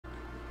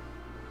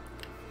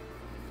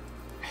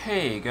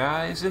Hey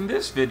guys, in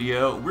this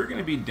video we're going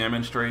to be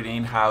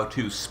demonstrating how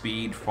to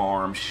speed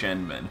farm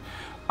Shenmon.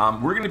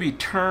 We're going to be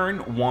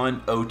turn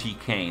 1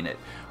 OTKing it,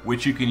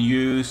 which you can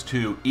use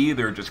to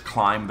either just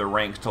climb the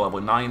ranks to level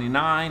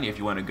 99 if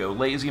you want to go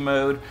lazy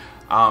mode.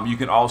 You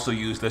can also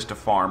use this to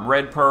farm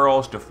red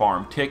pearls, to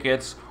farm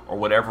tickets, or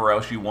whatever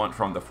else you want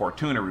from the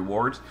Fortuna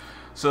rewards.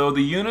 So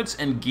the units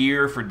and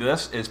gear for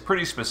this is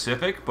pretty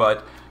specific,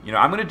 but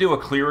I'm going to do a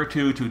clear or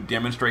two to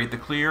demonstrate the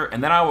clear,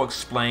 and then I will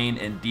explain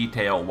in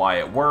detail why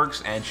it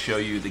works and show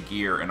you the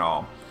gear and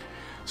all.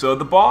 So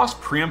the boss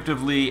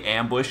preemptively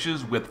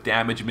ambushes with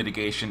damage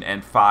mitigation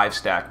and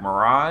 5-stack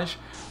Mirage.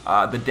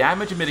 The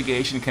damage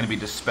mitigation can be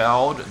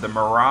dispelled, the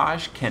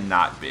Mirage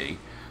cannot be.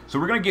 So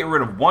we're going to get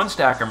rid of 1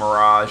 stack of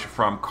Mirage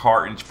from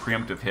Carton's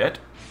preemptive hit.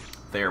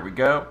 There we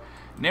go.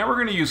 Now we're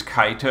going to use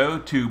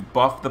Kaito to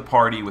buff the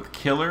party with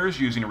killers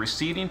using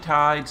Receding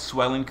Tide,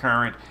 Swelling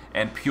Current,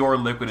 and Pure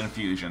Liquid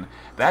Infusion.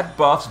 That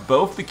buffs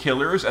both the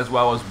killers as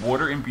well as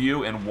Water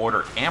Imbue and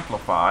Water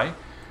Amplify.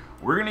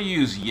 We're going to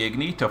use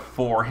Yigni to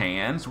 4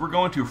 hands. We're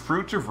going to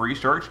Fruits of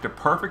Research to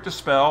Perfect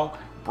Dispel,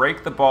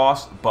 break the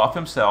boss, buff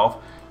himself,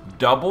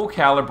 double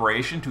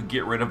Calibration to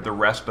get rid of the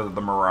rest of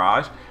the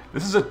Mirage.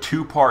 This is a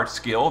 2-part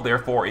skill,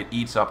 therefore it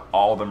eats up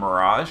all the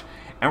Mirage.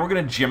 And we're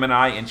going to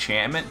Gemini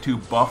Enchantment to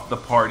buff the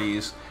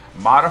party's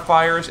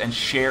modifiers and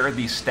share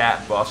the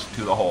stat buffs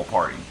to the whole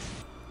party.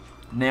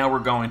 Now we're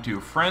going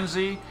to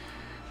Frenzy.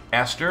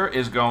 Esther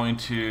is going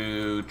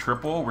to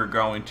triple. We're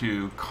going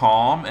to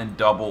Calm and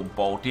double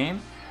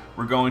Bolting.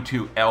 We're going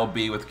to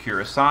LB with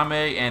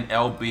Kurasame and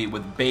LB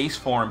with base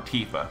form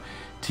Tifa.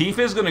 Tifa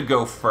is going to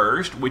go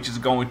first, which is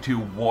going to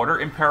Water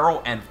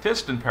Imperil and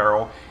Fist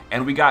Imperil,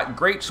 and we got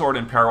Greatsword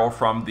Imperil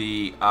from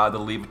the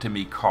Leave It To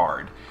Me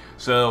card.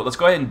 So let's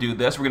go ahead and do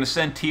this. We're going to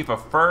send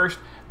Tifa first,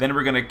 then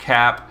we're going to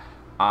cap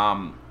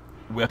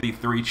with the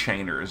 3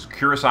 chainers.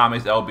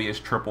 Kurasame's LB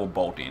is triple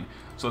bolting.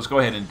 So let's go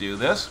ahead and do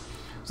this.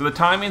 So the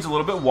timing's a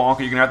little bit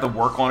wonky. You're going to have to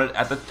work on it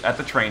at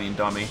the training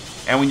dummy.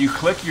 And when you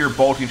click your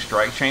bolting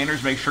strike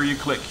chainers, make sure you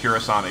click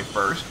Kurasame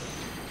first.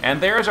 And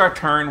there's our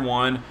turn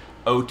 1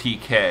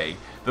 OTK.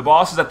 The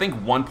boss is, I think,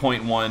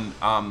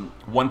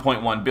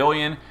 1.1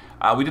 billion.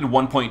 We did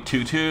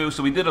 1.22,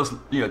 so we did a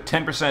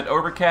 10%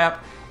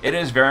 overcap. It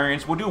is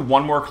variance. We'll do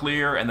one more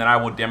clear, and then I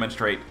will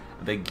demonstrate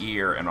the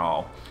gear and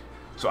all.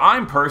 So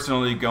I'm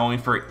personally going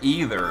for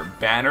either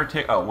banner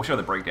tick. Oh, we'll show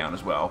the breakdown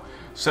as well.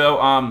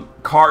 So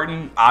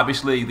Carton,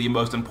 obviously the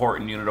most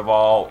important unit of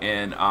all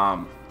in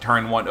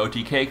turn 1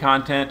 OTK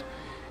content.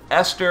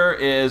 Esther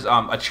is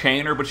a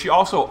chainer, but she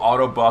also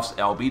auto buffs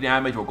LB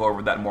damage. We'll go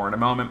over that more in a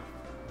moment.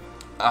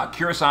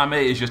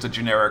 Kurasame is just a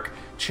generic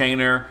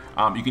chainer.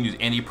 You can use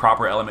any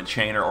proper element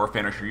chainer or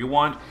finisher you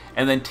want.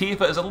 And then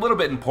Tifa is a little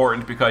bit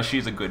important because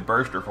she's a good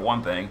burster for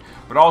one thing,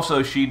 but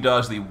also she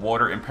does the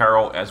Water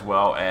Imperil as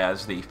well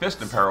as the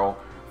Fist Imperil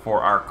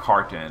for our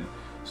Carton.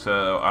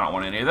 So I don't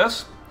want any of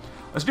this.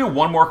 Let's do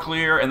one more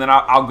clear, and then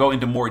I'll go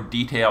into more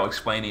detail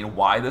explaining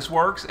why this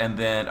works, and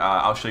then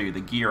I'll show you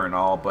the gear and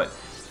all, but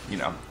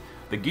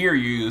the gear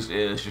used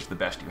is just the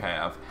best you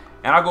have.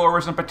 And I'll go over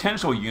some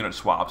potential unit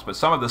swaps, but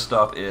some of this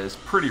stuff is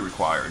pretty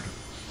required.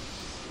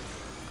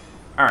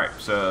 Alright,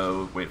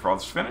 so wait for all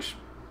this to finish.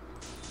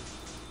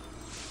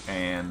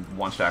 And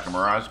 1 stack of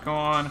Mirage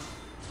gone.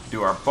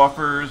 Do our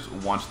buffers.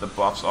 Once the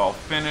buffs all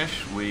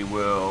finish, we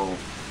will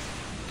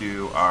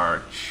do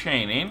our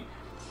chaining.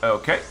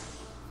 Okay.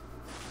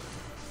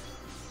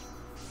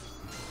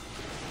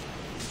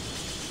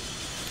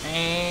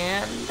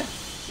 And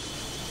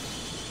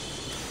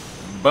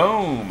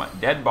boom,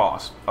 dead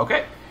boss.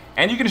 Okay.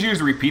 And you can just use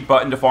the repeat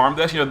button to farm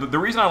this. The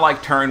reason I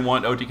like turn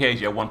 1 OTK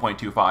is you have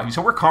 1.25. So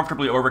we're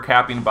comfortably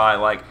overcapping by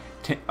like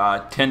 10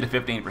 to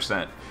 15%.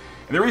 And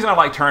the reason I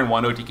like turn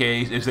 1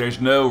 OTKs is there's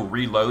no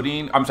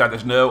reloading. I'm sorry,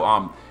 there's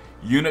no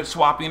unit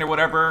swapping or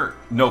whatever.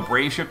 No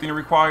brave shifting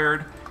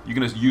required. You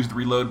can just use the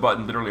reload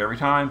button literally every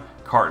time.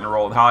 Carton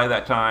rolled high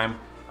that time.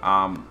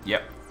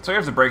 Yep. So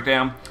here's the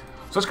breakdown.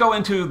 So let's go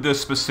into the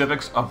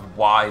specifics of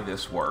why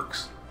this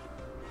works.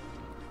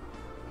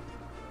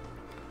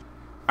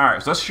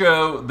 Alright, so let's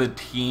show the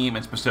team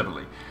and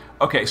specifically.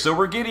 Okay, so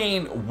we're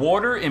getting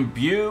Water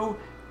Imbue,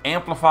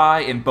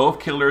 Amplify, and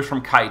both killers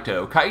from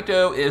Kaito.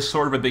 Kaito is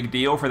sort of a big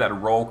deal for that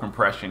roll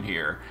compression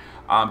here.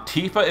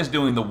 Tifa is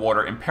doing the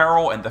Water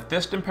Imperil and the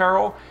Fist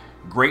Imperil.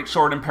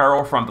 Greatsword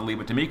Imperil from the Leave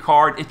It To Me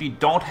card. If you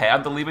don't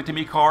have the Leave It To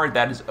Me card,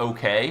 that is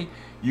okay.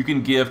 You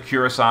can give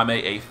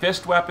Kurasame a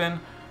Fist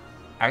weapon.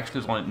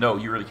 Actually, no,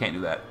 you really can't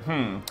do that.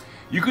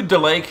 You could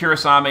delay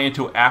Kurasame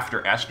until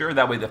after Esther,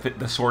 that way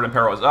the Sword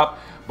Imperil is up,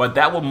 but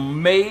that will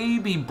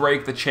maybe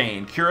break the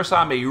chain.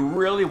 Kurasame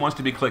really wants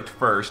to be clicked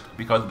first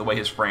because of the way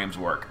his frames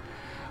work.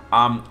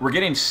 We're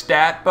getting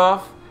stat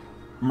buff,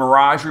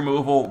 Mirage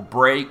removal,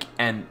 break,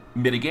 and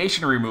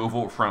mitigation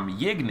removal from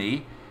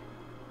Yigni,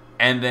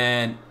 and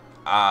then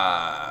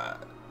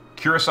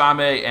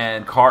Kurasame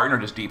and Carton are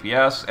just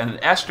DPS, and then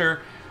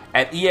Esther,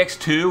 at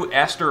EX2,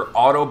 Esther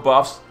auto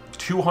buffs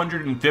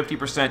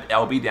 250%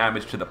 LB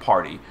damage to the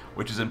party,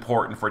 which is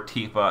important for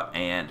Tifa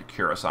and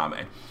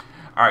Kurasame.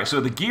 Alright, so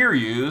the gear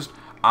used,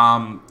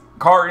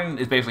 Carton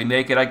is basically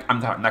naked. I'm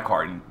not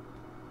Carton.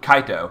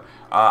 Kaito.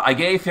 I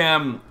gave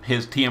him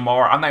his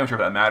TMR. I'm not even sure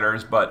if that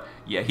matters, but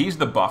yeah, he's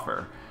the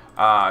buffer.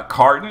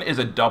 Carton is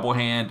a double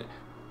hand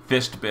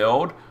fist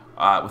build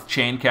with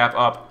chain cap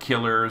up,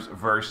 killers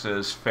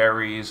versus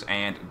fairies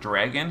and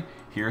dragon.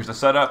 Here's the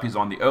setup. He's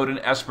on the Odin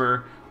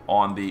Esper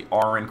on the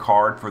Auron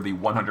card for the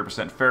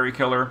 100% fairy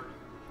killer.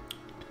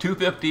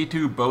 250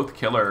 to both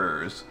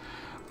killers.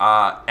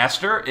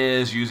 Esther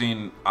is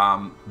using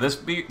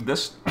this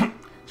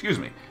excuse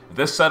me,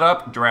 this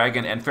setup,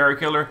 dragon and fairy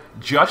killer,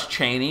 just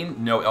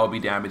chaining, no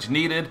LB damage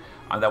needed.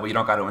 That way you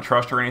don't got to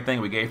entrust her or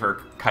anything. We gave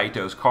her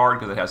Kaito's card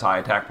because it has high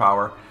attack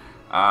power.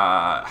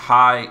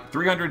 High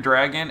 300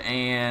 dragon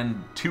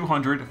and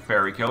 200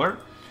 fairy killer.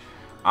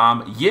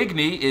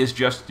 Yigni is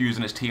just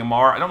using his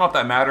TMR. I don't know if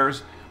that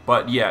matters,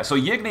 but yeah. So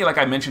Yigni, like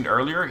I mentioned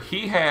earlier,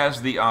 he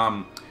has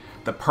the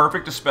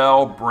perfect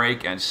dispel,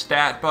 break, and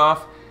stat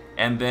buff.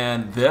 And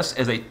then this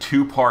is a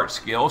 2-part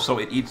skill, so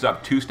it eats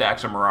up 2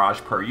 stacks of Mirage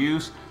per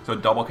use. So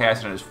double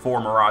casting is 4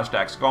 Mirage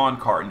stacks gone.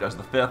 Carton does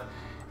the 5th.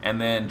 And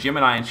then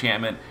Gemini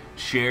Enchantment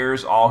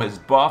shares all his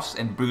buffs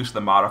and boosts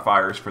the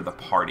modifiers for the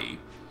party.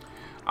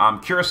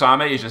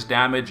 Kurosame is just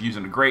damage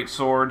using a great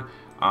sword.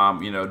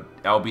 You know,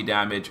 LB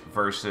damage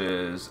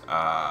versus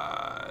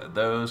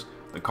those.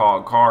 The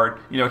call card.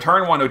 You know,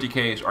 turn 1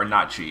 OTKs are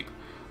not cheap.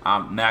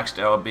 Next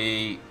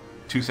LB,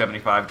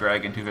 275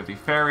 dragon, 250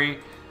 fairy.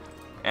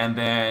 And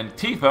then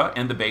Tifa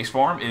in the base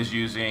form is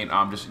using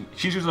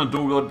she's using a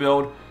dual wield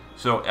build,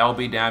 so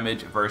LB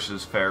damage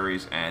versus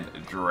fairies and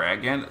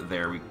dragon.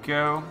 There we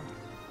go.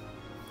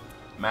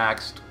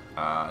 Maxed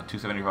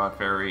 275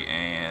 fairy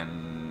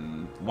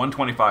and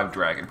 125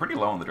 dragon. Pretty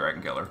low on the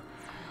dragon killer.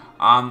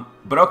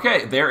 But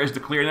okay, there is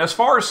the clear. And as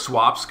far as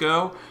swaps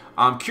go,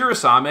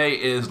 Kurosame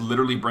is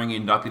literally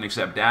bringing nothing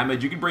except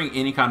damage. You can bring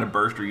any kind of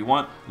burster you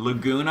want.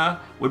 Laguna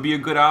would be a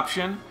good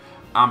option.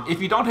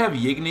 If you don't have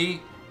Yigni,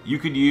 you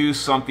could use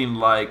something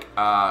like,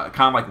 kind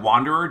of like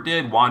Wanderer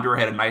did. Wanderer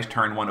had a nice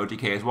turn 1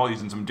 OTK as well,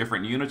 using some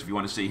different units if you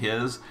want to see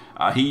his.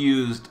 He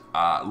used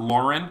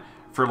Lauren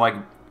for like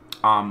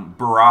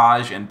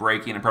Barrage and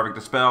Breaking and Perfect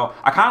Dispel.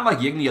 I kind of like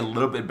Yigni a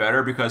little bit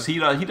better because he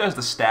does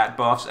the stat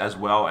buffs as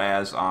well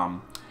as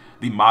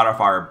the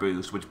modifier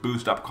boost, which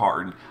boosts up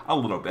Carton a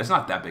little bit. It's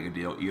not that big a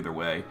deal either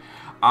way.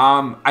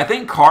 I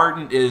think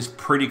Carton is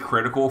pretty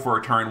critical for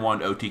a turn 1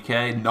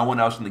 OTK. No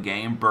one else in the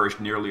game bursts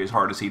nearly as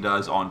hard as he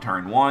does on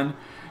turn 1.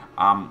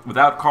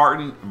 Without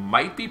Carton,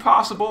 might be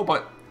possible,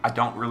 but I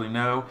don't really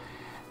know.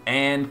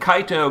 And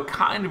Kaito,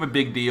 kind of a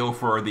big deal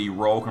for the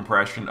roll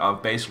compression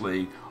of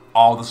basically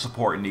all the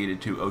support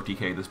needed to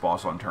OTK this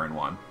boss on turn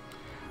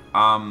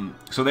 1.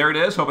 So there it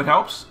is. Hope it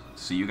helps.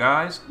 See you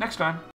guys next time.